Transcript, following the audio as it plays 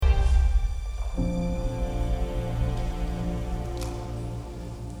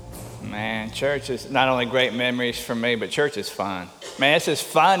Man, church is not only great memories for me, but church is fun. Man, it's just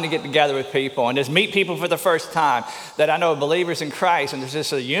fun to get together with people and just meet people for the first time that I know are believers in Christ, and there's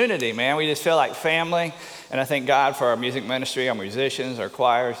just a unity, man. We just feel like family, and I thank God for our music ministry, our musicians, our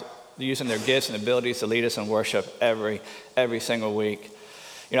choirs, using their gifts and abilities to lead us in worship every single week.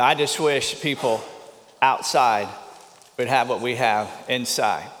 You know, I just wish people outside would have what we have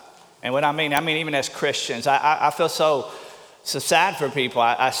inside. And what I mean even as Christians, I feel so sad for people.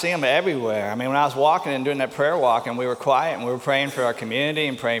 I see them everywhere. I mean, when I was walking and doing that prayer walk and we were quiet and we were praying for our community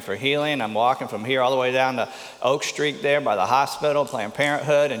and praying for healing, I'm walking from here all the way down to Oak Street there by the hospital, Planned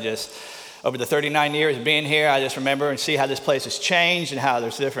Parenthood, and just over the 39 years of being here, I just remember and see how this place has changed and how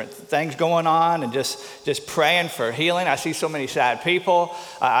there's different things going on, and just praying for healing. I see so many sad people.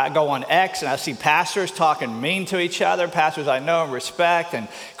 I go on X and I see pastors talking mean to each other, pastors I know and respect, and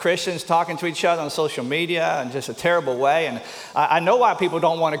Christians talking to each other on social media in just a terrible way. And I know why people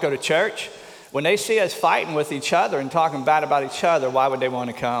don't want to go to church. When they see us fighting with each other and talking bad about each other, why would they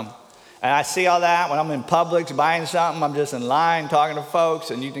want to come? And I see all that when I'm in Publix buying something. I'm just in line talking to folks,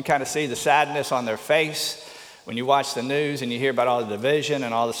 and you can kind of see the sadness on their face. When you watch the news and you hear about all the division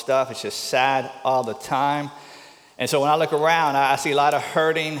and all the stuff, it's just sad all the time. And so when I look around, I see a lot of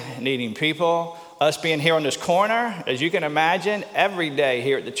hurting, needing people. Us being here on this corner, as you can imagine, every day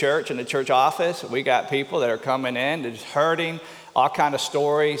here at the church, in the church office, we got people that are coming in, just hurting, all kind of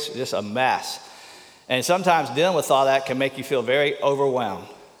stories, just a mess. And sometimes dealing with all that can make you feel very overwhelmed.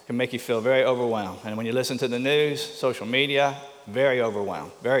 Can make you feel very overwhelmed. And when you listen to the news, social media, very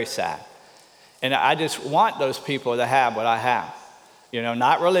overwhelmed, very sad. And I just want those people to have what I have. You know,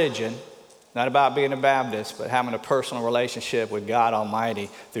 not religion, not about being a Baptist, but having a personal relationship with God Almighty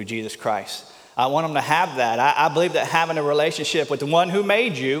through Jesus Christ. I want them to have that. I believe that having a relationship with the one who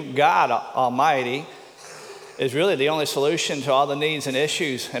made you, God Almighty, is really the only solution to all the needs and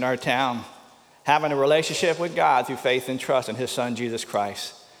issues in our town. Having a relationship with God through faith and trust in His Son, Jesus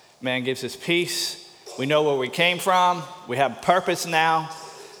Christ. Man, gives us peace. We know where we came from. We have purpose now.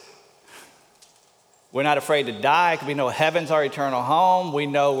 We're not afraid to die because we know heaven's our eternal home. We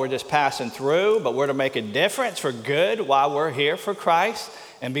know we're just passing through, but we're to make a difference for good while we're here for Christ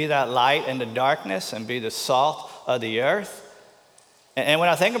and be that light in the darkness and be the salt of the earth. And when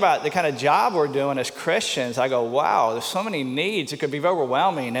I think about the kind of job we're doing as Christians, I go, wow, there's so many needs. It could be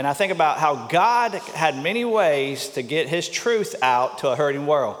overwhelming. And I think about how God had many ways to get His truth out to a hurting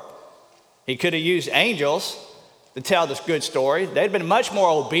world. He could have used angels to tell this good story. They'd been much more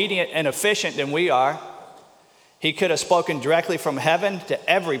obedient and efficient than we are. He could have spoken directly from heaven to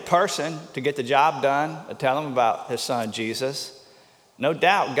every person to get the job done, to tell them about His Son, Jesus. No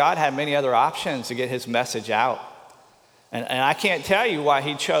doubt, God had many other options to get His message out. And I can't tell you why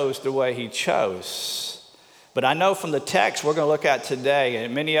He chose the way He chose. But I know from the text we're going to look at today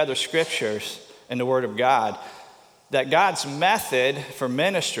and many other scriptures in the Word of God, that God's method for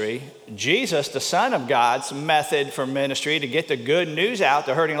ministry, Jesus, the Son of God's method for ministry to get the good news out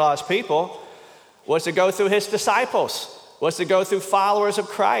to hurting lost people, was to go through His disciples, was to go through followers of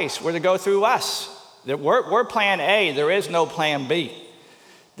Christ, was to go through us. We're plan A, there is no plan B.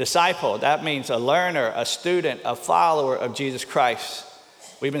 Disciple, that means a learner, a student, a follower of Jesus Christ.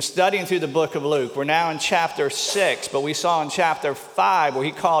 We've been studying through the book of Luke. We're now in chapter 6, but we saw in chapter 5 where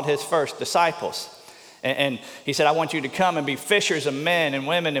He called His first disciples. And He said, I want you to come and be fishers of men and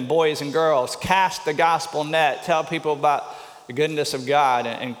women and boys and girls. Cast the gospel net. Tell people about the goodness of God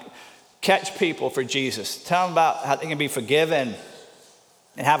and catch people for Jesus. Tell them about how they can be forgiven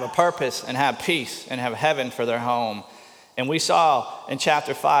and have a purpose and have peace and have heaven for their home. And we saw in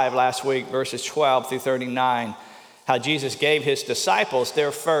chapter 5 last week, verses 12 through 39, how Jesus gave His disciples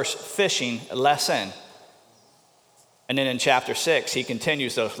their first fishing lesson. And then in chapter 6, He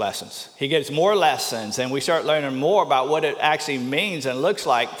continues those lessons. He gives more lessons, and we start learning more about what it actually means and looks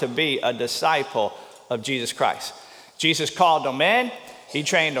like to be a disciple of Jesus Christ. Jesus called them in. He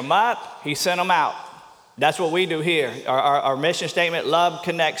trained them up. He sent them out. That's what we do here. Our mission statement, love,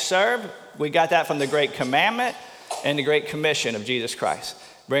 connect, serve. We got that from the Great Commandment and the Great Commission of Jesus Christ.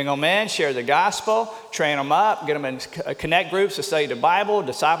 Bring them in, share the gospel, train them up, get them in connect groups to study the Bible,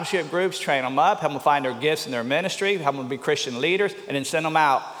 discipleship groups, train them up, help them find their gifts in their ministry, help them be Christian leaders, and then send them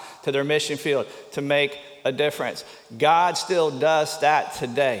out to their mission field to make a difference. God still does that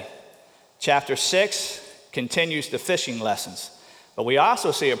today. Chapter 6 continues the fishing lessons, but we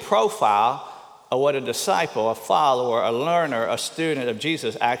also see a profile of what a disciple, a follower, a learner, a student of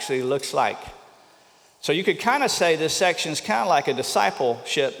Jesus actually looks like. So you could kind of say this section is kind of like a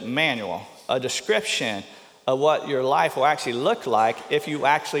discipleship manual, a description of what your life will actually look like if you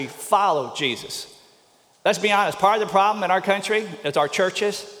actually follow Jesus. Let's be honest, part of the problem in our country is our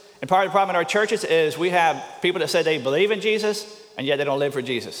churches And part of the problem in our churches is we have people that say they believe in Jesus, and yet they don't live for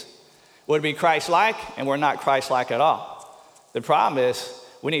Jesus. Would be Christ-like, and we're not Christ-like at all. The problem is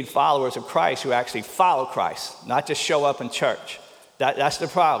we need followers of Christ who actually follow Christ, not just show up in church. That's the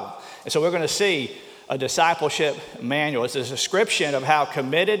problem. And so we're going to see a discipleship manual. It's a description of how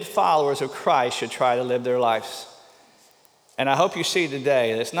committed followers of Christ should try to live their lives. And I hope you see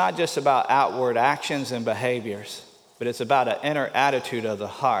today that it's not just about outward actions and behaviors, but it's about an inner attitude of the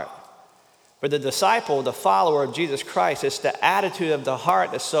heart. For the disciple, the follower of Jesus Christ, it's the attitude of the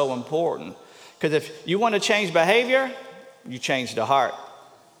heart that's so important. Because if you want to change behavior, you change the heart.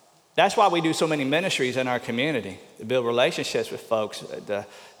 That's why we do so many ministries in our community, to build relationships with folks, to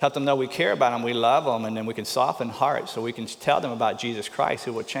help them know we care about them, we love them, and then we can soften hearts so we can tell them about Jesus Christ,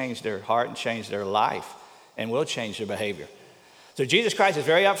 who will change their heart and change their life and will change their behavior. So Jesus Christ is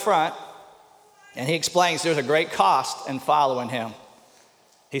very upfront, and he explains there's a great cost in following him.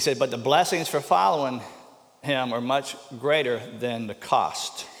 He said, but the blessings for following him are much greater than the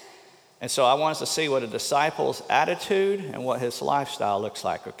cost. And so I want us to see what a disciple's attitude and what his lifestyle looks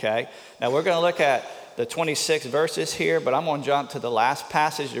like, okay? Now we're going to look at the 26 verses here, but I'm going to jump to the last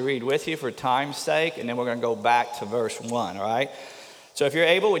passage to read with you for time's sake, and then we're going to go back to verse 1, all right? So if you're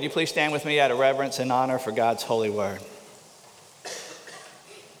able, would you please stand with me out of reverence and honor for God's holy word?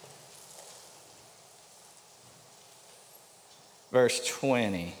 Verse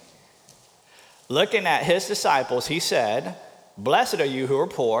 20. Looking at his disciples, he said, "Blessed are you who are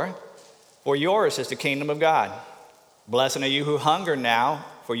poor, for yours is the kingdom of God. Blessed are you who hunger now,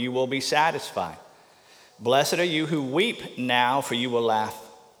 for you will be satisfied. Blessed are you who weep now, for you will laugh.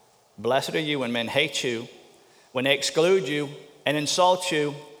 Blessed are you when men hate you, when they exclude you and insult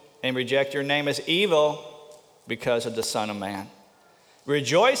you and reject your name as evil because of the Son of Man.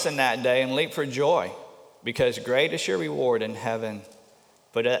 Rejoice in that day and leap for joy, because great is your reward in heaven.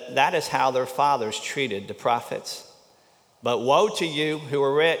 For that is how their fathers treated the prophets. But woe to you who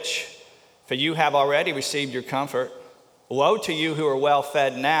are rich, for you have already received your comfort. Woe to you who are well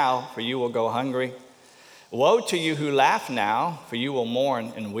fed now, for you will go hungry. Woe to you who laugh now, for you will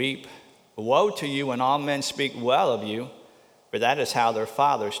mourn and weep. Woe to you when all men speak well of you, for that is how their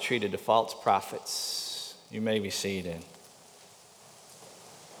fathers treated the false prophets." You may be seated.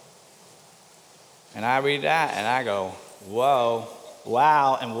 And I read that and I go, whoa,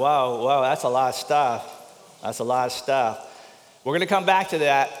 wow, and whoa, that's a lot of stuff. That's a lot of stuff. We're going to come back to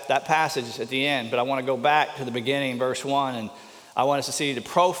that passage at the end, but I want to go back to the beginning, verse 1, and I want us to see the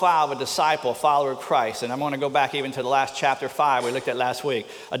profile of a disciple, a follower of Christ. And I'm going to go back even to the last chapter 5 we looked at last week.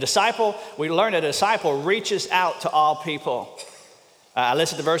 A disciple, we learned that a disciple reaches out to all people. I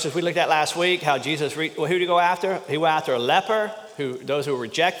listened to the verses we looked at last week, how Jesus, who did he go after? He went after a leper, those who were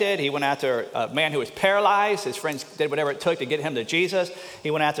rejected. He went after a man who was paralyzed. His friends did whatever it took to get him to Jesus.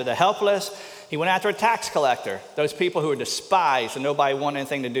 He went after the helpless. He went after a tax collector, those people who were despised and nobody wanted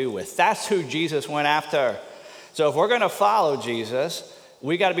anything to do with. That's who Jesus went after. So if we're going to follow Jesus,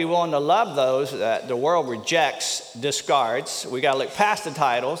 we got to be willing to love those that the world rejects, discards. We got to look past the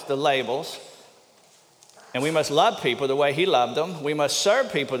titles, the labels. And we must love people the way he loved them. We must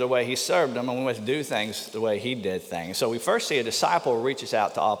serve people the way he served them. And we must do things the way he did things. So we first see a disciple who reaches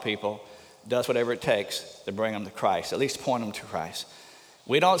out to all people, does whatever it takes to bring them to Christ, at least point them to Christ.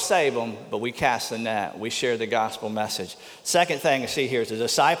 We don't save them, but we cast the net. We share the gospel message. Second thing to see here is the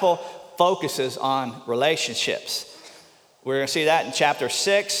disciple focuses on relationships. We're going to see that in chapter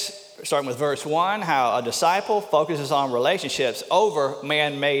 6, starting with verse 1, how a disciple focuses on relationships over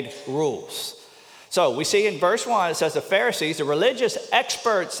man-made rules. So we see in verse 1, it says the Pharisees, the religious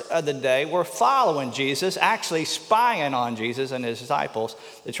experts of the day, were following Jesus, actually spying on Jesus and his disciples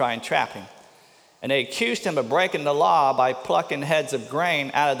to try and trap him. And they accused him of breaking the law by plucking heads of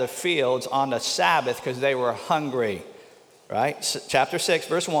grain out of the fields on the Sabbath because they were hungry. Right? Chapter 6,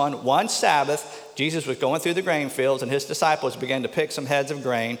 verse 1, one Sabbath, Jesus was going through the grain fields and his disciples began to pick some heads of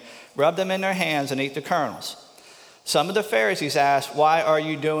grain, rub them in their hands and eat the kernels. Some of the Pharisees asked, "Why are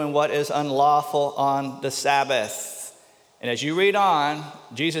you doing what is unlawful on the Sabbath?" And as you read on,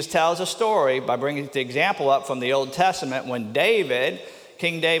 Jesus tells a story by bringing the example up from the Old Testament when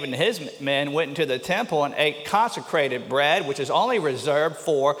King David and his men went into the temple and ate consecrated bread, which is only reserved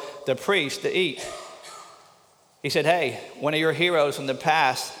for the priest to eat. He said, hey, one of your heroes from the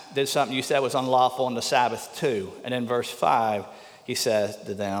past did something you said was unlawful on the Sabbath too. And in verse 5, he says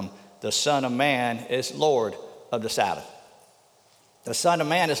to them, the Son of Man is Lord of the Sabbath. The Son of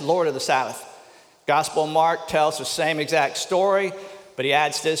Man is Lord of the Sabbath. Gospel Mark tells the same exact story, but he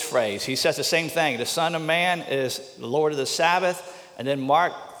adds this phrase. He says the same thing. The Son of Man is the Lord of the Sabbath. And then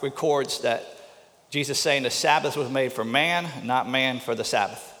Mark records that Jesus saying the Sabbath was made for man, not man for the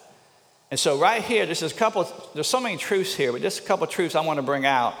Sabbath. And so right here, there's so many truths here, but just a couple truths I want to bring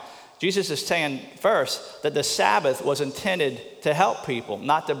out. Jesus is saying first that the Sabbath was intended to help people,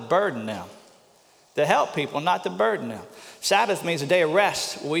 not to burden them. To help people, not to burden them. Sabbath means a day of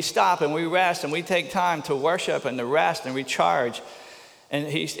rest. We stop and we rest and we take time to worship and to rest and recharge. And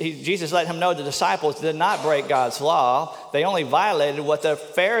Jesus let him know the disciples did not break God's law. They only violated what the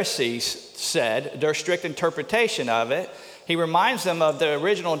Pharisees said, their strict interpretation of it. He reminds them of the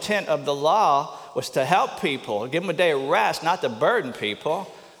original intent of the law was to help people, give them a day of rest, not to burden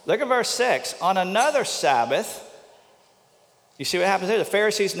people. Look at verse 6. On another Sabbath, you see what happens there? The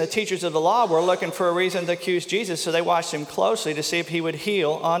Pharisees and the teachers of the law were looking for a reason to accuse Jesus, so they watched him closely to see if he would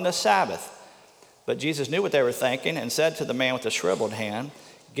heal on the Sabbath. But Jesus knew what they were thinking and said to the man with the shriveled hand,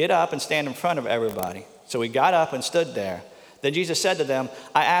 "Get up and stand in front of everybody." So he got up and stood there. Then Jesus said to them,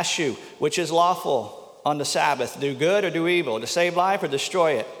 "I ask you, which is lawful on the Sabbath, do good or do evil, to save life or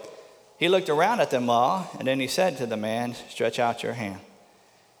destroy it?" He looked around at them all, and then he said to the man, "Stretch out your hand."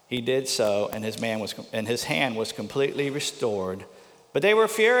 He did so, and his hand was completely restored. But they were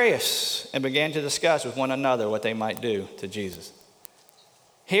furious and began to discuss with one another what they might do to Jesus.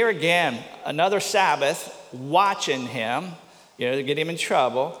 Here again, another Sabbath, watching him, to get him in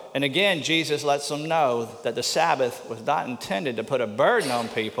trouble. And again, Jesus lets them know that the Sabbath was not intended to put a burden on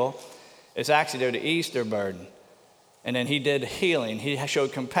people. It's actually there to ease their burden. And then he did healing. He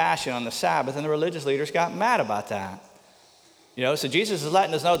showed compassion on the Sabbath, and the religious leaders got mad about that. So Jesus is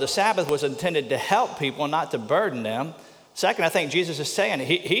letting us know the Sabbath was intended to help people, not to burden them. Second, I think Jesus is saying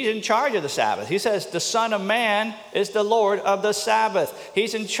he's in charge of the Sabbath. He says the Son of Man is the Lord of the Sabbath.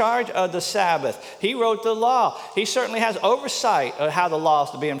 He's in charge of the Sabbath. He wrote the law. He certainly has oversight of how the law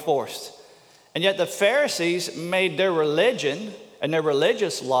is to be enforced. And yet the Pharisees made their religion and their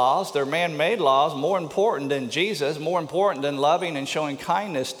religious laws, their man-made laws, more important than Jesus, more important than loving and showing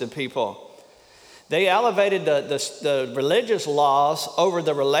kindness to people. They elevated the religious laws over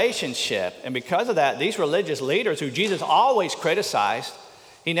the relationship. And because of that, these religious leaders who Jesus always criticized,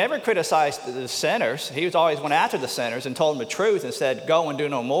 he never criticized the sinners. He was always went after the sinners and told them the truth and said, "Go and do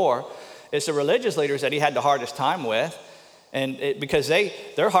no more." It's the religious leaders that he had the hardest time with, because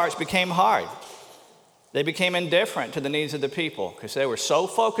their hearts became hard. They became indifferent to the needs of the people because they were so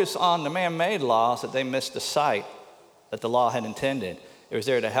focused on the man-made laws that they missed the sight that the law had intended. It was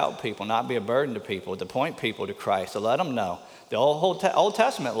there to help people, not be a burden to people, to point people to Christ, to let them know. The Old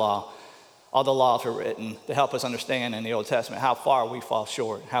Testament law, all the laws were written to help us understand in the Old Testament how far we fall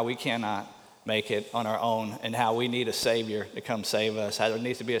short, how we cannot make it on our own, and how we need a Savior to come save us, how there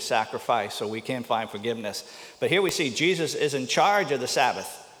needs to be a sacrifice so we can find forgiveness. But here we see Jesus is in charge of the Sabbath.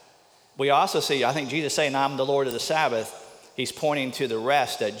 We also see, I think Jesus saying, "I'm the Lord of the Sabbath," he's pointing to the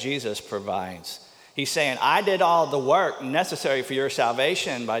rest that Jesus provides. He's saying, I did all the work necessary for your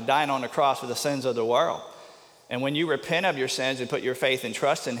salvation by dying on the cross for the sins of the world. And when you repent of your sins and put your faith and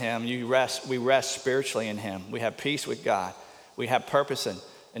trust in him, we rest spiritually in him. We have peace with God. We have purpose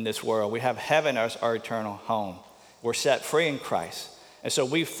in this world. We have heaven as our eternal home. We're set free in Christ. And so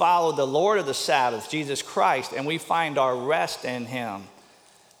we follow the Lord of the Sabbath, Jesus Christ, and we find our rest in him.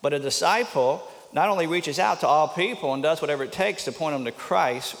 But a disciple not only reaches out to all people and does whatever it takes to point them to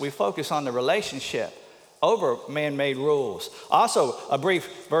Christ, we focus on the relationship over man-made rules. Also, a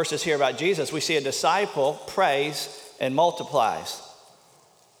brief verses here about Jesus. We see a disciple prays and multiplies.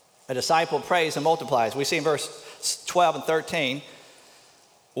 A disciple prays and multiplies. We see in verse 12 and 13,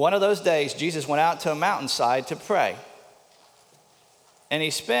 one of those days, Jesus went out to a mountainside to pray. And he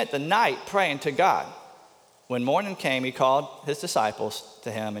spent the night praying to God. When morning came, he called his disciples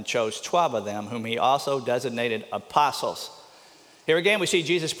to him and chose 12 of them, whom he also designated apostles. Here again, we see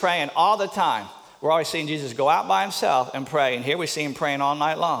Jesus praying all the time. We're always seeing Jesus go out by himself and pray, and here we see him praying all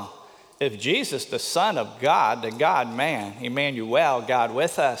night long. If Jesus, the Son of God, the God-man, Emmanuel, God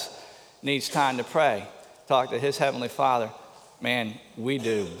with us, needs time to pray, talk to his heavenly Father, man, we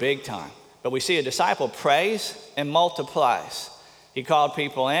do big time. But we see a disciple prays and multiplies. He called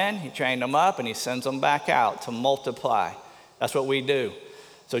people in, he trained them up, and he sends them back out to multiply. That's what we do.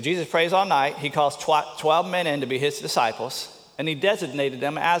 So Jesus prays all night. He calls 12 men in to be his disciples, and he designated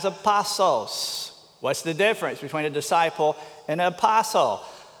them as apostles. What's the difference between a disciple and an apostle?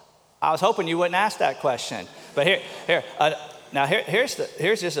 I was hoping you wouldn't ask that question. But here's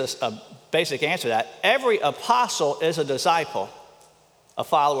just a basic answer to that. Every apostle is a disciple, a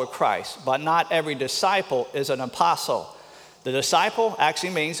follower of Christ, but not every disciple is an apostle. The disciple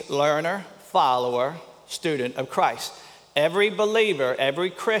actually means learner, follower, student of Christ. Every believer, every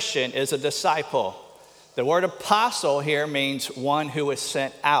Christian is a disciple. The word apostle here means one who is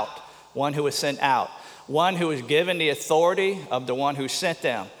sent out, one who is sent out, one who is given the authority of the one who sent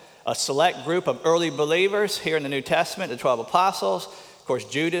them. a select group of early believers here in the New Testament, the 12 apostles. Of course,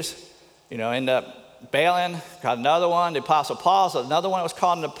 Judas, ended up bailing, got another one. The apostle Paul, another one that was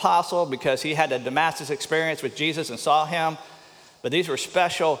called an apostle because he had the Damascus experience with Jesus and saw him. But these were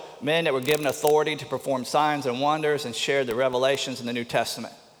special men that were given authority to perform signs and wonders and share the revelations in the New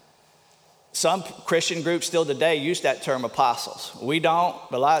Testament. Some Christian groups still today use that term apostles. We don't,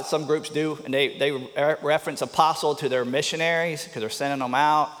 but some groups do, and they reference apostle to their missionaries because they're sending them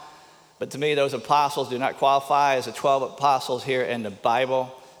out. But to me, those apostles do not qualify as the 12 apostles here in the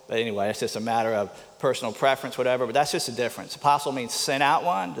Bible. But anyway, it's just a matter of personal preference, whatever, but that's just a difference. Apostle means sent out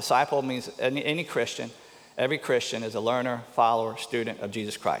one. Disciple means any Christian. Every Christian is a learner, follower, student of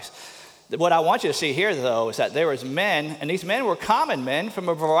Jesus Christ. What I want you to see here, though, is that there was men, and these men were common men from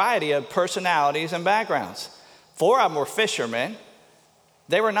a variety of personalities and backgrounds. 4 of them were fishermen.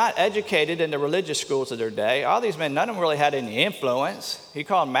 They were not educated in the religious schools of their day. All these men, none of them really had any influence. He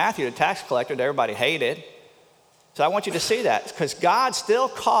called Matthew the tax collector that everybody hated. So I want you to see that, because God still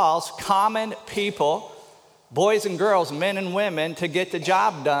calls common people, boys and girls, men and women, to get the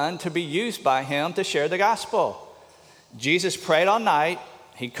job done, to be used by him to share the gospel. Jesus prayed all night.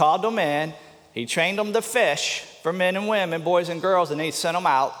 He called them in. He trained them to fish for men and women, boys and girls, and then he sent them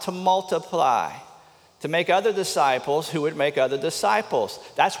out to multiply, to make other disciples who would make other disciples.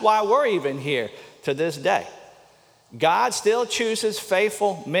 That's why we're even here to this day. God still chooses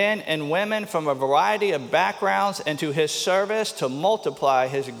faithful men and women from a variety of backgrounds into his service to multiply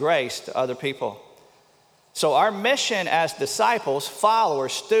his grace to other people. So our mission as disciples,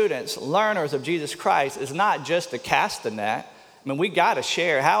 followers, students, learners of Jesus Christ is not just to cast the net. I mean, we got to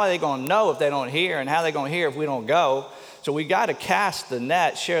share. How are they going to know if they don't hear? And how are they going to hear if we don't go? So we got to cast the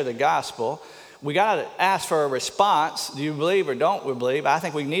net, share the gospel. We got to ask for a response. Do you believe or don't we believe? I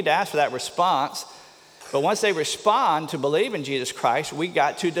think we need to ask for that response. But once they respond to believe in Jesus Christ, we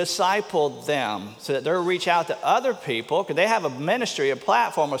got to disciple them so that they'll reach out to other people, because they have a ministry, a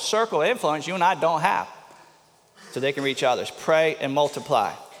platform, a circle of influence you and I don't have, so they can reach others. Pray and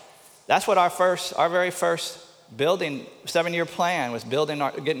multiply. That's what our very first building 7-year plan was,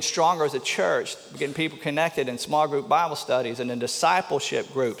 getting stronger as a church, getting people connected in small group Bible studies and in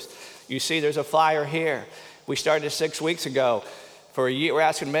discipleship groups. You see there's a flyer here. We started 6 weeks ago. For a year, we're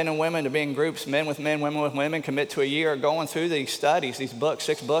asking men and women to be in groups, men with men, women with women, commit to a year going through these studies, these books,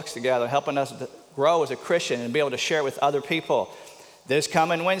 6 books together, helping us to grow as a Christian and be able to share with other people. This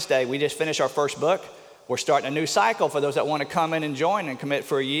coming Wednesday, we just finished our first book. We're starting a new cycle for those that want to come in and join and commit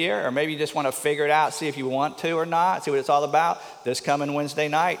for a year, or maybe you just want to figure it out, see if you want to or not, see what it's all about. This coming Wednesday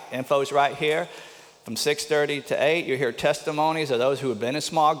night, info's right here. From 6:30 to 8, you'll hear testimonies of those who have been in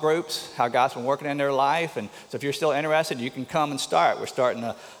small groups, how God's been working in their life. And so if you're still interested, you can come and start. We're starting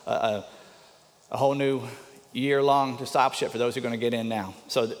a whole new year-long discipleship for those who are going to get in now.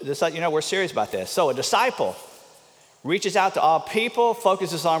 So this, we're serious about this. So a disciple reaches out to all people,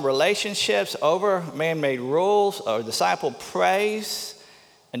 focuses on relationships over man-made rules. A disciple prays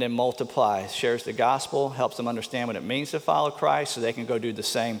and then multiplies, shares the gospel, helps them understand what it means to follow Christ so they can go do the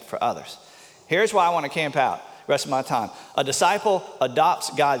same for others. Here's why I want to camp out the rest of my time. A disciple adopts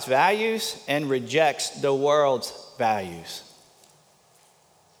God's values and rejects the world's values.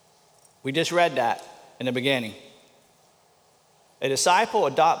 We just read that in the beginning. A disciple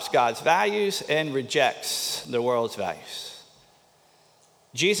adopts God's values and rejects the world's values.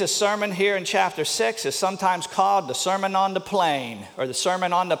 Jesus' sermon here in chapter 6 is sometimes called the Sermon on the Plain, or the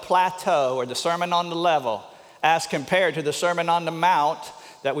Sermon on the Plateau, or the Sermon on the Level, as compared to the Sermon on the Mount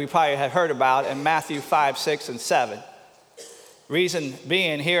that we probably have heard about in Matthew 5, 6, and 7. Reason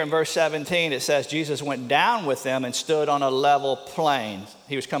being, here in verse 17, it says Jesus went down with them and stood on a level plain.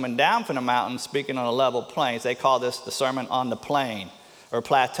 He was coming down from the mountain, speaking on a level plain. They call this the Sermon on the Plain, or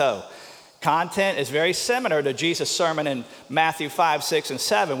Plateau. Content is very similar to Jesus' sermon in Matthew 5, 6, and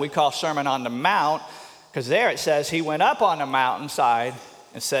 7. We call Sermon on the Mount, because there it says he went up on the mountainside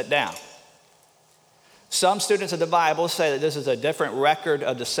and sat down. Some students of the Bible say that this is a different record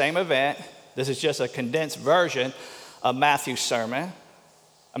of the same event. This is just a condensed version of Matthew's version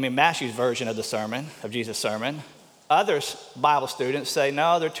of the sermon, of Jesus' sermon. Others, Bible students, say,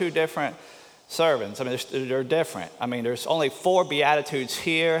 no, they're two different sermons. They're different. There's only 4 Beatitudes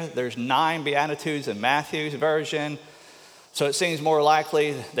here. There's 9 Beatitudes in Matthew's version. So it seems more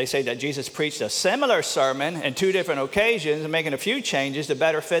likely, they say, that Jesus preached a similar sermon in 2 different occasions and making a few changes to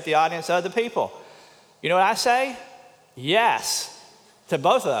better fit the audience of the people. You know what I say? Yes to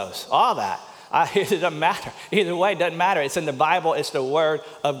both of those, all that. It doesn't matter. Either way, it doesn't matter. It's in the Bible. It's the Word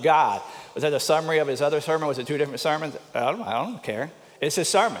of God. Was that a summary of his other sermon? Was it 2 different sermons? I don't care. It's his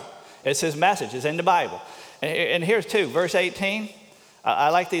sermon. It's his message. It's in the Bible. And here's 2, verse 18. I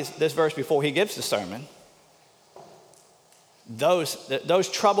like this verse before he gives the sermon. Those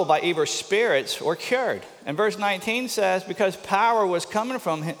troubled by evil spirits were cured. And verse 19 says, because power was coming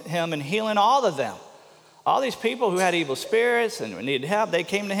from him and healing all of them. All these people who had evil spirits and needed help, they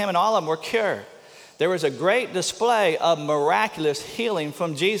came to him and all of them were cured. There was a great display of miraculous healing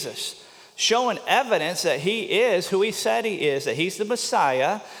from Jesus, showing evidence that he is who he said he is, that he's the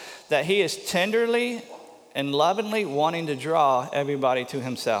Messiah, that he is tenderly and lovingly wanting to draw everybody to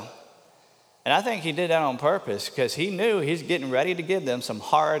himself. And I think he did that on purpose because he knew he's getting ready to give them some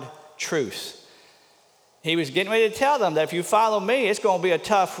hard truths. He was getting ready to tell them that if you follow me, it's going to be a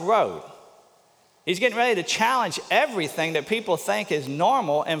tough road. He's getting ready to challenge everything that people think is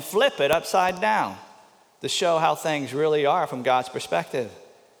normal and flip it upside down to show how things really are from God's perspective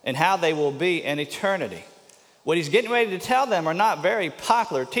and how they will be in eternity. What he's getting ready to tell them are not very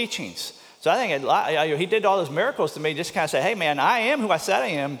popular teachings. So I think he did all those miracles to me just to kind of say, hey man, I am who I said I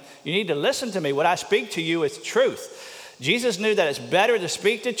am. You need to listen to me. What I speak to you is truth. Jesus knew that it's better to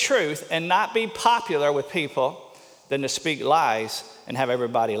speak the truth and not be popular with people than to speak lies and have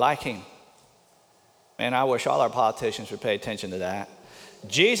everybody like him. Man, I wish all our politicians would pay attention to that.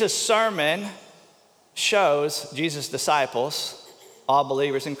 Jesus' sermon shows Jesus' disciples, all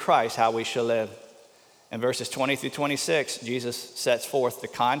believers in Christ, how we should live. In verses 20 through 26, Jesus sets forth the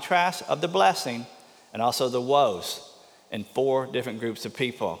contrast of the blessing and also the woes in 4 different groups of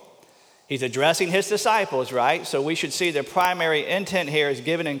people. He's addressing his disciples, right? So we should see the primary intent here is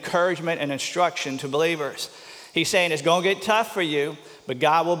giving encouragement and instruction to believers. He's saying it's going to get tough for you, but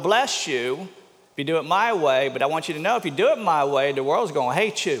God will bless you if you do it my way. But I want you to know if you do it my way, the world's going to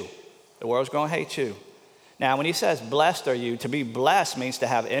hate you. The world's going to hate you. Now, when he says blessed are you, to be blessed means to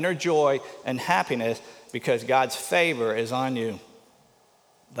have inner joy and happiness because God's favor is on you.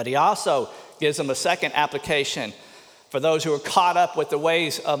 But he also gives them a second application for those who are caught up with the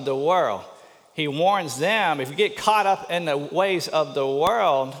ways of the world. He warns them, if you get caught up in the ways of the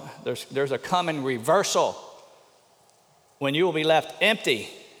world, there's a coming reversal when you will be left empty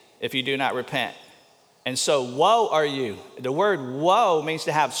if you do not repent. And so woe are you. The word woe means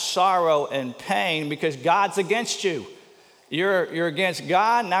to have sorrow and pain because God's against you. You're against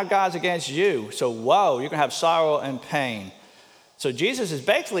God, now God's against you. So woe, you're going to have sorrow and pain. So Jesus is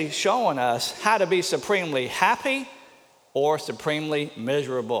basically showing us how to be supremely happy or supremely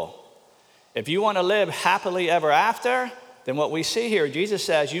miserable. If you want to live happily ever after, then what we see here, Jesus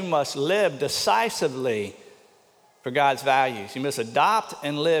says you must live decisively for God's values. You must adopt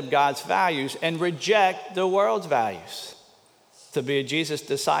and live God's values and reject the world's values. To be a Jesus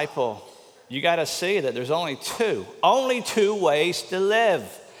disciple, you got to see that there's only two ways to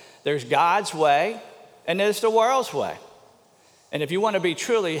live. There's God's way and there's the world's way. And if you want to be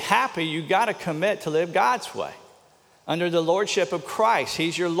truly happy, you got to commit to live God's way. Under the lordship of Christ,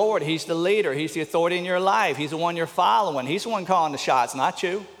 he's your Lord, he's the leader, he's the authority in your life, he's the one you're following, he's the one calling the shots, not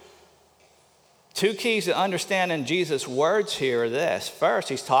you. 2 keys to understanding Jesus' words here are this. First,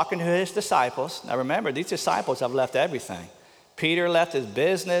 he's talking to his disciples. Now remember, these disciples have left everything. Peter left his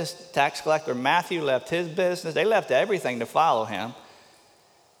business. Tax collector Matthew left his business. They left everything to follow him.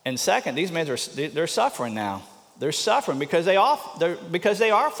 And second, these men they're suffering now. They're suffering because they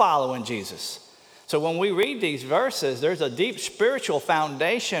are following Jesus. So when we read these verses, there's a deep spiritual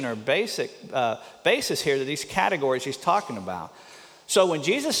foundation or basis here to these categories he's talking about. So when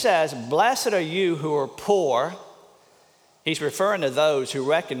Jesus says, blessed are you who are poor, he's referring to those who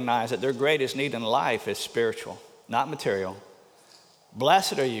recognize that their greatest need in life is spiritual, not material.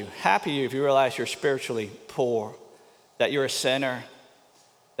 Blessed are you, happy you if you realize you're spiritually poor, that you're a sinner,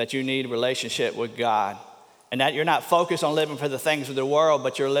 that you need a relationship with God, and that you're not focused on living for the things of the world,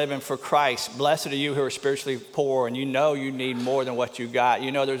 but you're living for Christ. Blessed are you who are spiritually poor, and you know you need more than what you got.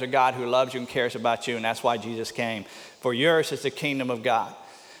 You know there's a God who loves you and cares about you, and that's why Jesus came. For yours is the kingdom of God.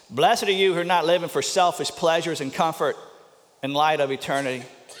 Blessed are you who are not living for selfish pleasures and comfort in light of eternity,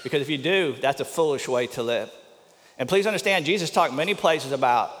 because if you do, that's a foolish way to live. And please understand, Jesus talked many places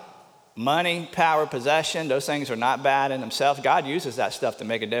about money, power, possession. Those things are not bad in themselves. God uses that stuff to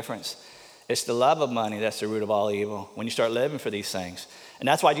make a difference. It's the love of money that's the root of all evil when you start living for these things. And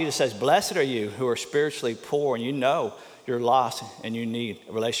that's why Jesus says, blessed are you who are spiritually poor and you know you're lost and you need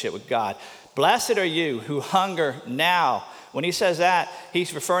a relationship with God. Blessed are you who hunger now. When he says that,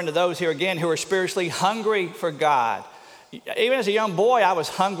 he's referring to those here again who are spiritually hungry for God. Even as a young boy, I was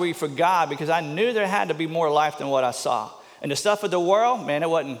hungry for God because I knew there had to be more life than what I saw. And the stuff of the world, man, it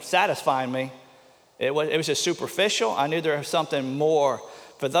wasn't satisfying me. It was just superficial. I knew there was something more.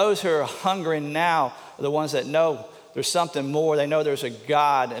 For those who are hungering now are the ones that know there's something more. They know there's a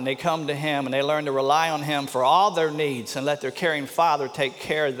God, and they come to him, and they learn to rely on him for all their needs and let their caring Father take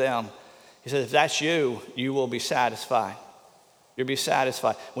care of them. He says, if that's you, you will be satisfied. You'll be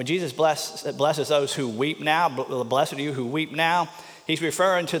satisfied. When Jesus blesses those who weep now, blessed are you who weep now, he's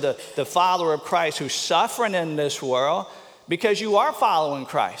referring to the follower of Christ who's suffering in this world because you are following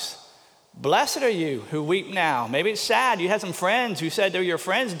Christ. Blessed are you who weep now. Maybe it's sad. You had some friends who said they're your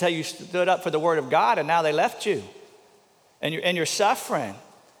friends until you stood up for the word of God, and now they left you. And you're suffering.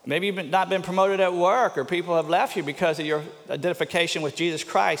 Maybe you've not been promoted at work, or people have left you because of your identification with Jesus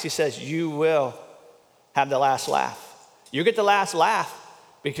Christ. He says you will have the last laugh. You get the last laugh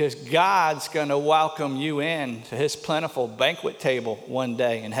because God's going to welcome you in to his plentiful banquet table one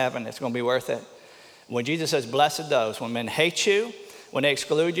day in heaven. It's going to be worth it. When Jesus says, blessed those, when men hate you, when they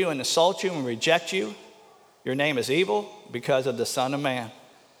exclude you and insult you and reject you, your name is evil because of the Son of Man.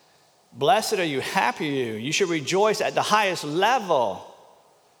 Blessed are you, happy are you. You should rejoice at the highest level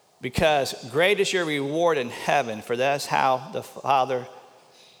because great is your reward in heaven, for that's how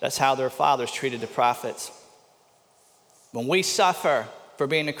their fathers treated the prophets. When we suffer for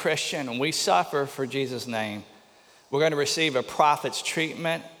being a Christian, when we suffer for Jesus' name, we're going to receive a prophet's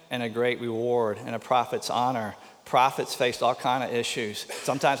treatment and a great reward and a prophet's honor. Prophets faced all kinds of issues.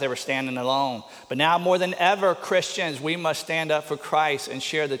 Sometimes they were standing alone. But now more than ever, Christians, we must stand up for Christ and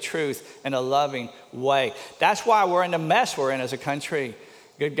share the truth in a loving way. That's why we're in the mess we're in as a country.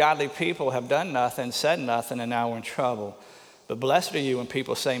 Good, godly people have done nothing, said nothing, and now we're in trouble. But blessed are you when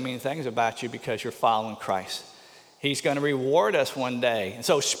people say mean things about you because you're following Christ. He's going to reward us one day. And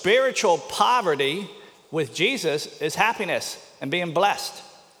so spiritual poverty with Jesus is happiness and being blessed.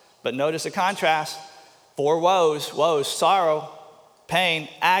 But notice the contrast. 4 woes, sorrow, pain,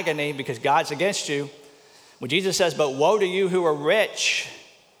 agony, because God's against you. When Jesus says, but woe to you who are rich,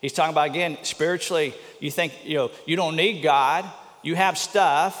 he's talking about, again, spiritually, you think, you don't need God. You have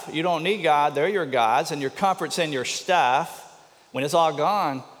stuff. You don't need God. They're your gods, and your comfort's in your stuff. When it's all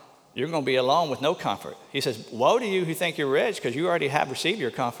gone, you're going to be alone with no comfort. He says, woe to you who think you're rich, because you already have received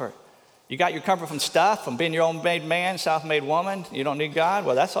your comfort. You got your comfort from stuff, from being your own made man, self-made woman. You don't need God.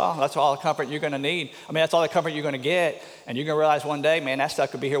 Well, that's all the comfort you're going to need. I mean, that's all the comfort you're going to get. And you're going to realize one day, man, that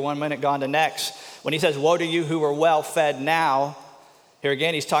stuff could be here one minute, gone the next. When he says, woe to you who are well fed now, here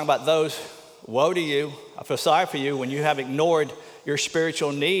again, he's talking about those, woe to you. I feel sorry for you when you have ignored your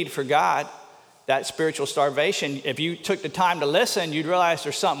spiritual need for God, that spiritual starvation. If you took the time to listen, you'd realize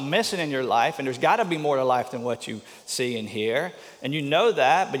there's something missing in your life, and there's got to be more to life than what you see and hear. And you know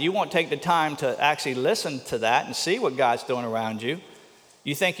that, but you won't take the time to actually listen to that and see what God's doing around you.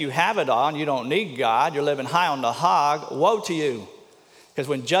 You think you have it all and you don't need God. You're living high on the hog. Woe to you. Because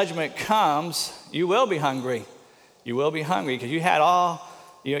when judgment comes, you will be hungry. You will be hungry because you had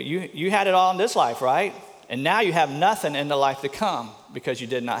it all in this life, right? And now you have nothing in the life to come because you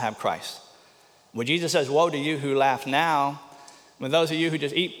did not have Christ. When Jesus says, woe to you who laugh now, when those of you who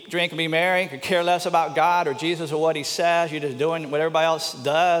just eat, drink, and be merry, could care less about God or Jesus or what he says, you're just doing what everybody else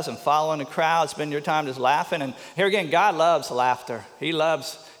does and following the crowd, spend your time just laughing. And here again, God loves laughter. He's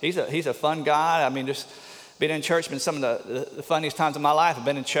a fun God. I mean, just being in church has been some of the funniest times of my life. I've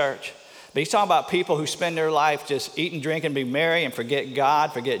been in church. But he's talking about people who spend their life just eating, drinking, be merry, and forget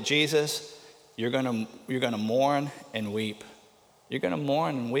God, forget Jesus. You're gonna mourn and weep. You're going to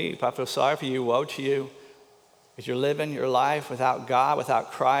mourn and weep. I feel sorry for you. Woe to you. Because you're living your life without God,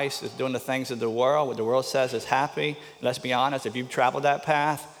 without Christ, is doing the things of the world. What the world says is happy. And let's be honest, if you've traveled that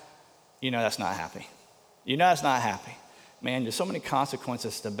path, you know that's not happy. You know that's not happy. Man, there's so many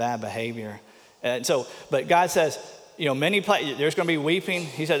consequences to bad behavior. And so, but God says, there's going to be weeping.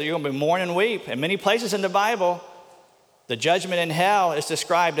 He says you're going to be mourn and weep. In many places in the Bible, the judgment in hell is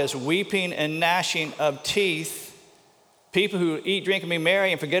described as weeping and gnashing of teeth. People who eat, drink, and be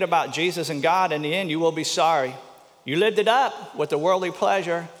merry and forget about Jesus and God, in the end, you will be sorry. You lived it up with the worldly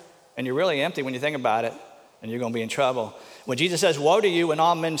pleasure, and you're really empty when you think about it, and you're going to be in trouble. When Jesus says, woe to you when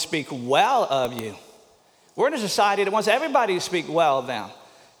all men speak well of you. We're in a society that wants everybody to speak well of them.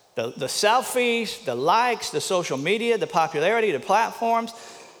 The selfies, the likes, the social media, the popularity, the platforms.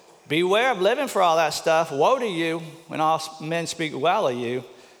 Beware of living for all that stuff. Woe to you when all men speak well of you,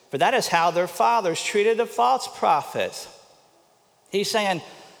 for that is how their fathers treated the false prophets. He's saying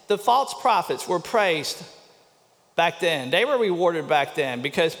the false prophets were praised back then. They were rewarded back then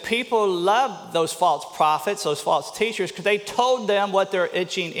because people loved those false prophets, those false teachers, because they told them what their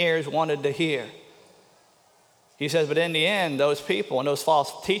itching ears wanted to hear. He says, but in the end, those people and those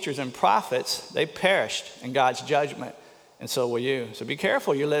false teachers and prophets, they perished in God's judgment, and so will you. So be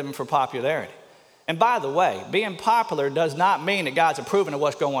careful you're living for popularity. And by the way, being popular does not mean that God's approving of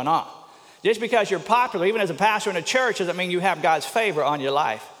what's going on. Just because you're popular, even as a pastor in a church, doesn't mean you have God's favor on your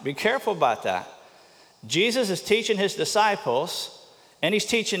life. Be careful about that. Jesus is teaching his disciples, and he's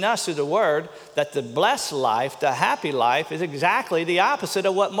teaching us through the word, that the blessed life, the happy life, is exactly the opposite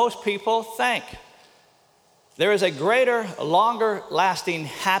of what most people think. There is a greater, longer lasting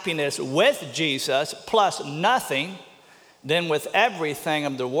happiness with Jesus plus nothing than with everything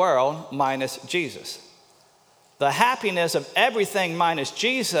of the world minus Jesus. The happiness of everything minus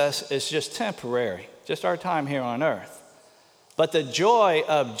Jesus is just temporary, just our time here on earth. But the joy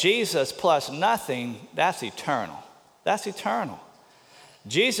of Jesus plus nothing, that's eternal. That's eternal.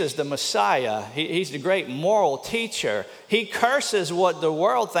 Jesus, the Messiah, he's the great moral teacher. He curses what the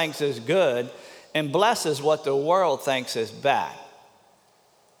world thinks is good and blesses what the world thinks is bad.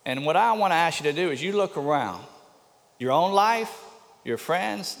 And what I want to ask you to do is you look around. Your own life, your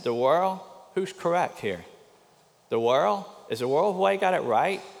friends, the world, who's correct here? The world? Is the world the way got it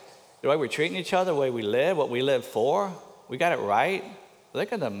right? The way we're treating each other, the way we live, what we live for? We got it right?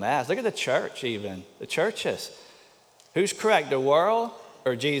 Look at the mess. Look at the church even, the churches. Who's correct, the world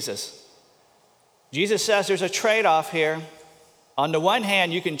or Jesus? Jesus says there's a trade-off here. On the one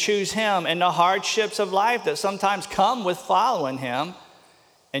hand, you can choose him and the hardships of life that sometimes come with following him,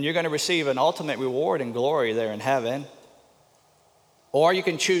 and you're going to receive an ultimate reward and glory there in heaven. Or you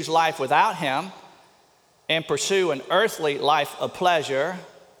can choose life without him and pursue an earthly life of pleasure,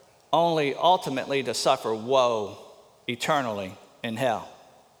 only ultimately to suffer woe eternally in hell.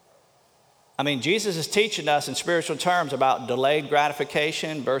 I mean, Jesus is teaching us in spiritual terms about delayed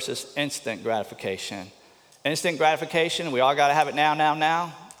gratification versus instant gratification. Instant gratification, we all got to have it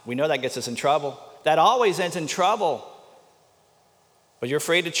now. We know that gets us in trouble. That always ends in trouble. But you're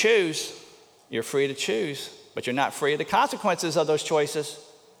free to choose. You're free to choose, but you're not free of the consequences of those choices.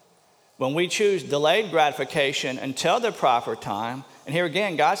 When we choose delayed gratification until the proper time, and here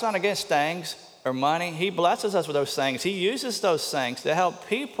again, God's not against things or money. He blesses us with those things. He uses those things to help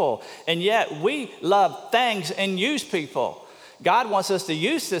people. And yet we love things and use people. God wants us to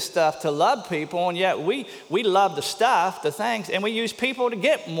use this stuff to love people, and yet we love the stuff, the things, and we use people to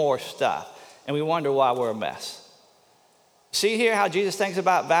get more stuff. And we wonder why we're a mess. See here how Jesus thinks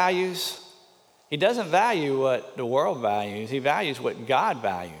about values? He doesn't value what the world values. He values what God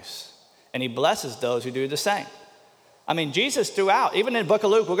values. And he blesses those who do the same. I mean, Jesus throughout, even in the book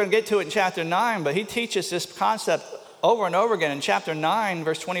of Luke, we're going to get to it in chapter 9, but he teaches this concept over and over again. In chapter 9,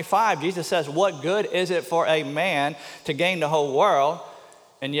 verse 25, Jesus says, what good is it for a man to gain the whole world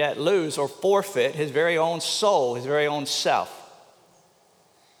and yet lose or forfeit his very own soul, his very own self?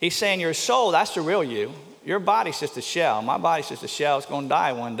 He's saying your soul, that's the real you. Your body's just a shell. My body's just a shell. It's going to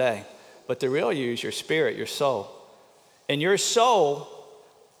die one day. But the real you is your spirit, your soul. And your soul,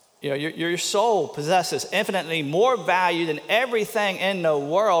 your soul possesses infinitely more value than everything in the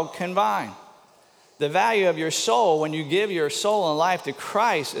world combined. The value of your soul, when you give your soul and life to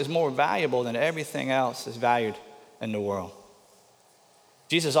Christ, is more valuable than everything else is valued in the world.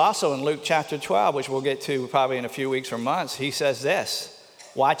 Jesus also in Luke chapter 12, which we'll get to probably in a few weeks or months, he says this,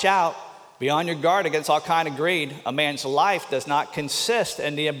 watch out, be on your guard against all kind of greed. A man's life does not consist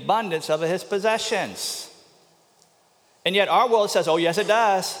in the abundance of his possessions. And yet our world says, oh yes it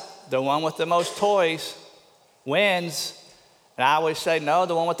does. The one with the most toys wins. And I always say, no,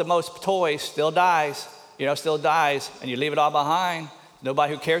 the one with the most toys still dies. Still dies. And you leave it all behind.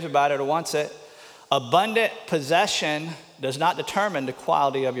 Nobody who cares about it or wants it. Abundant possession does not determine the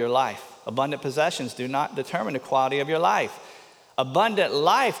quality of your life. Abundant possessions do not determine the quality of your life. Abundant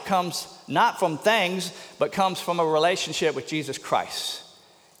life comes not from things, but comes from a relationship with Jesus Christ.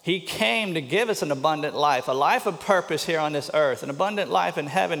 He came to give us an abundant life, a life of purpose here on this earth, an abundant life in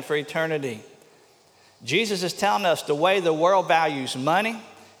heaven for eternity. Jesus is telling us the way the world values money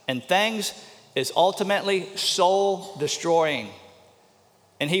and things is ultimately soul destroying.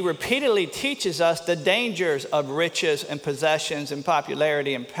 And he repeatedly teaches us the dangers of riches and possessions and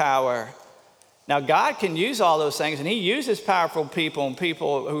popularity and power. Now, God can use all those things, and he uses powerful people and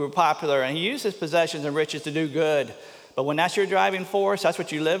people who are popular, and he uses possessions and riches to do good. But when that's your driving force, that's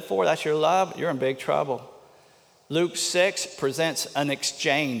what you live for, that's your love, you're in big trouble. Luke 6 presents an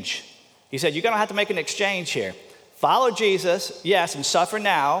exchange. He said, you're going to have to make an exchange here. Follow Jesus, yes, and suffer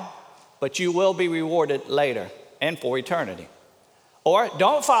now, but you will be rewarded later and for eternity. Or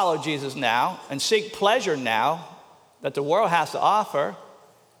don't follow Jesus now and seek pleasure now that the world has to offer,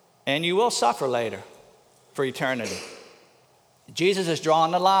 and you will suffer later for eternity. Jesus is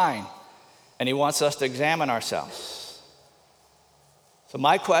drawing the line, and he wants us to examine ourselves. So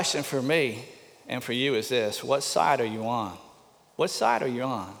my question for me and for you is this: what side are you on? What side are you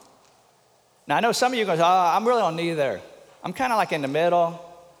on? Now, I know some of you go, I'm really on neither. I'm kind of like in the middle.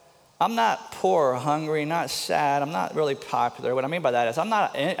 I'm not poor or hungry, not sad. I'm not really popular. What I mean by that is I'm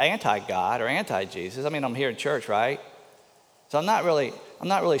not anti-God or anti-Jesus. I mean, I'm here in church, right? So I'm not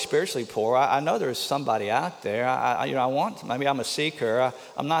really spiritually poor. I know there's somebody out there. I want, maybe I'm a seeker.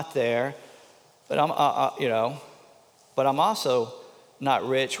 I'm not there, but but I'm also not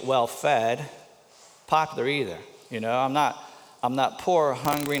rich, well-fed, popular either. I'm not poor,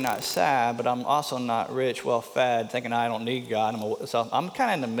 hungry, not sad, but I'm also not rich, well-fed, thinking I don't need God. So I'm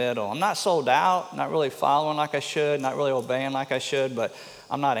kind of in the middle. I'm not sold out, not really following like I should, not really obeying like I should, but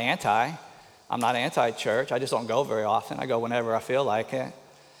I'm not anti-church. I just don't go very often. I go whenever I feel like it.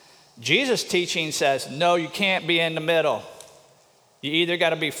 Jesus' teaching says, no, you can't be in the middle. You either got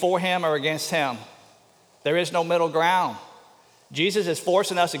to be for him or against him. There is no middle ground. Jesus is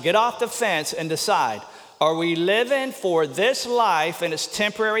forcing us to get off the fence and decide, are we living for this life and its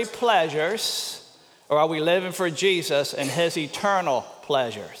temporary pleasures, or are we living for Jesus and his eternal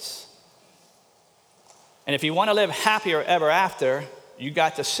pleasures? And if you want to live happier ever after, you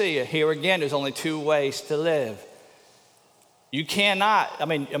got to see it. Here again, there's only two ways to live. You cannot,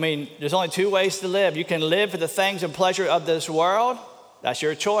 there's only two ways to live. You can live for the things and pleasure of this world. That's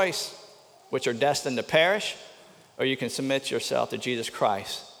your choice, which are destined to perish. Or you can submit yourself to Jesus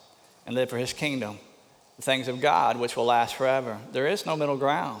Christ and live for his kingdom, the things of God, which will last forever. There is no middle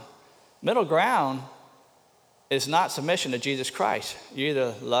ground. Middle ground is not submission to Jesus Christ. You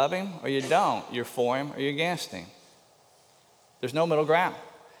either love him or you don't. You're for him or you're against him. There's no middle ground.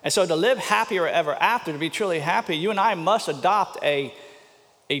 And so to live happier ever after, to be truly happy, you and I must adopt a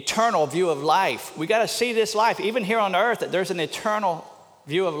eternal view of life. We got to see this life, even here on earth, that there's an eternal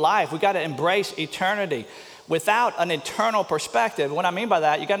view of life. We got to embrace eternity. Without an eternal perspective, what I mean by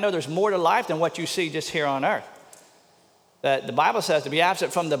that, you got to know there's more to life than what you see just here on earth. That the Bible says to be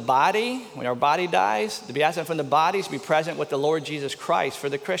absent from the body, when our body dies, to be absent from the body is to be present with the Lord Jesus Christ for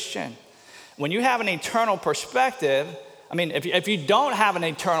the Christian. When you have an eternal perspective, if you don't have an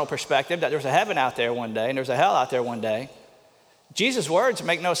eternal perspective, that there's a heaven out there one day and there's a hell out there one day, Jesus' words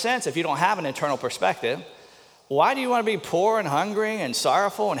make no sense if you don't have an eternal perspective. Why do you want to be poor and hungry and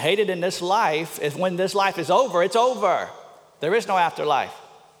sorrowful and hated in this life if when this life is over, it's over? There is no afterlife.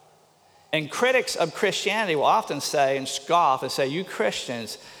 And critics of Christianity will often say and scoff and say, you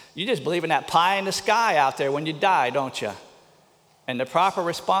Christians, you just believe in that pie in the sky out there when you die, don't you? And the proper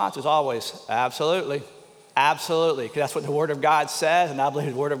response is always, absolutely. Absolutely, because that's what the Word of God says, and I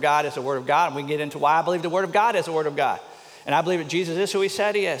believe the Word of God is the Word of God, and we can get into why I believe the Word of God is the Word of God. And I believe that Jesus is who he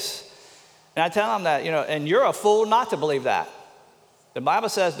said he is. And I tell them that, and you're a fool not to believe that. The Bible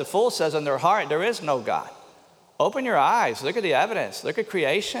says, the fool says in their heart, there is no God. Open your eyes, look at the evidence, look at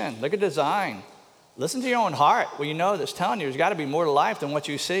creation, look at design. Listen to your own heart, where you know that's telling you there's got to be more to life than what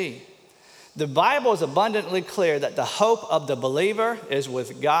you see. The Bible is abundantly clear that the hope of the believer is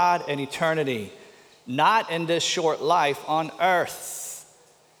with God in eternity, not in this short life on earth.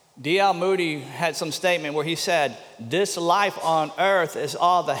 D.L. Moody had some statement where he said, this life on earth is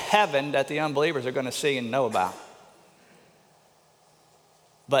all the heaven that the unbelievers are going to see and know about.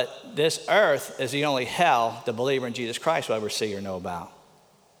 But this earth is the only hell the believer in Jesus Christ will ever see or know about.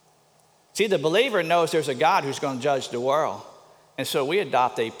 See, the believer knows there's a God who's going to judge the world. And so we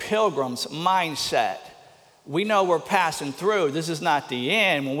adopt a pilgrim's mindset. We know we're passing through. This is not the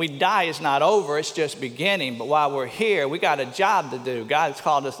end. When we die, it's not over. It's just beginning. But while we're here, we got a job to do. God has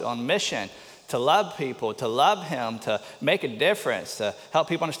called us on mission to love people, to love him, to make a difference, to help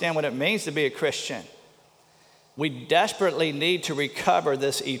people understand what it means to be a Christian. We desperately need to recover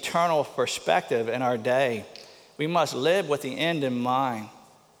this eternal perspective in our day. We must live with the end in mind.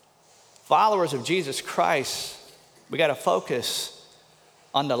 Followers of Jesus Christ, we got to focus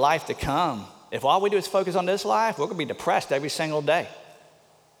on the life to come. If all we do is focus on this life, we're going to be depressed every single day.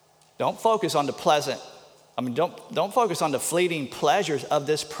 Don't focus on the pleasant. Don't focus on the fleeting pleasures of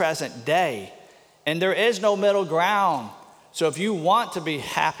this present day. And there is no middle ground. So if you want to be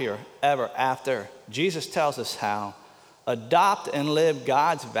happier ever after, Jesus tells us how. Adopt and live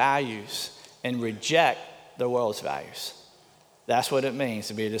God's values and reject the world's values. That's what it means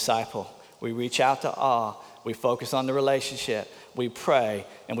to be a disciple. We reach out to all. We focus on the relationship. We pray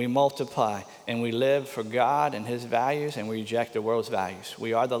and we multiply and we live for God and his values and we reject the world's values.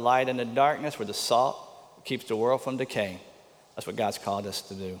 We are the light in the darkness. We're the salt that keeps the world from decaying. That's what God's called us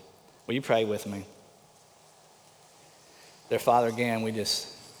to do. Will you pray with me? Dear Father, again, we just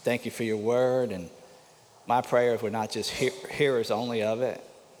thank you for your word. And my prayer is we're not just hearers only of it,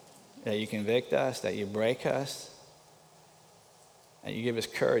 that you convict us, that you break us, that you give us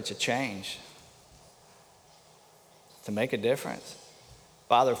courage to change, to make a difference.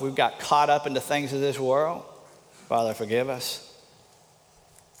 Father, if we've got caught up in the things of this world, Father, forgive us.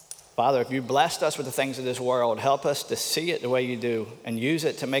 Father, if you blessed us with the things of this world, help us to see it the way you do and use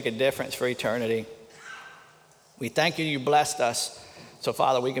it to make a difference for eternity. We thank you blessed us, so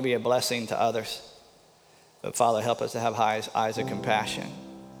Father, we can be a blessing to others. But Father, help us to have eyes of compassion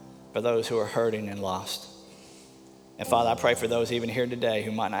for those who are hurting and lost. And Father, I pray for those even here today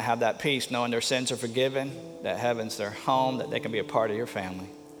who might not have that peace, knowing their sins are forgiven, that heaven's their home, that they can be a part of your family.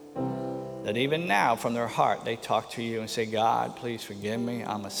 That even now, from their heart, they talk to you and say, God, please forgive me.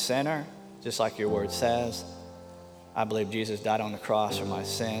 I'm a sinner, just like your word says. I believe Jesus died on the cross for my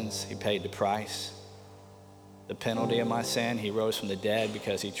sins. He paid the price, the penalty of my sin. He rose from the dead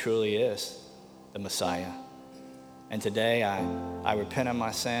because he truly is the Messiah. And today I repent of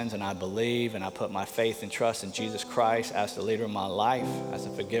my sins, and I believe, and I put my faith and trust in Jesus Christ as the leader of my life, as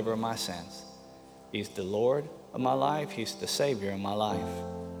the forgiver of my sins. He's the Lord of my life. He's the Savior of my life.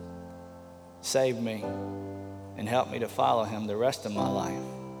 Save me and help me to follow him the rest of my life.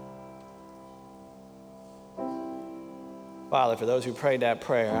 Father, for those who prayed that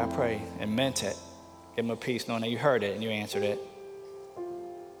prayer, I pray and meant it. Give them a peace knowing that you heard it and you answered it.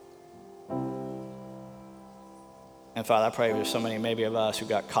 And Father, I pray there's so many maybe of us who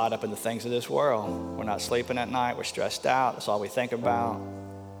got caught up in the things of this world. We're not sleeping at night. We're stressed out. That's all we think about.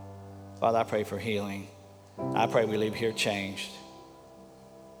 Father, I pray for healing. I pray we leave here changed.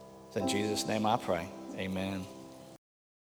 It's in Jesus' name I pray. Amen.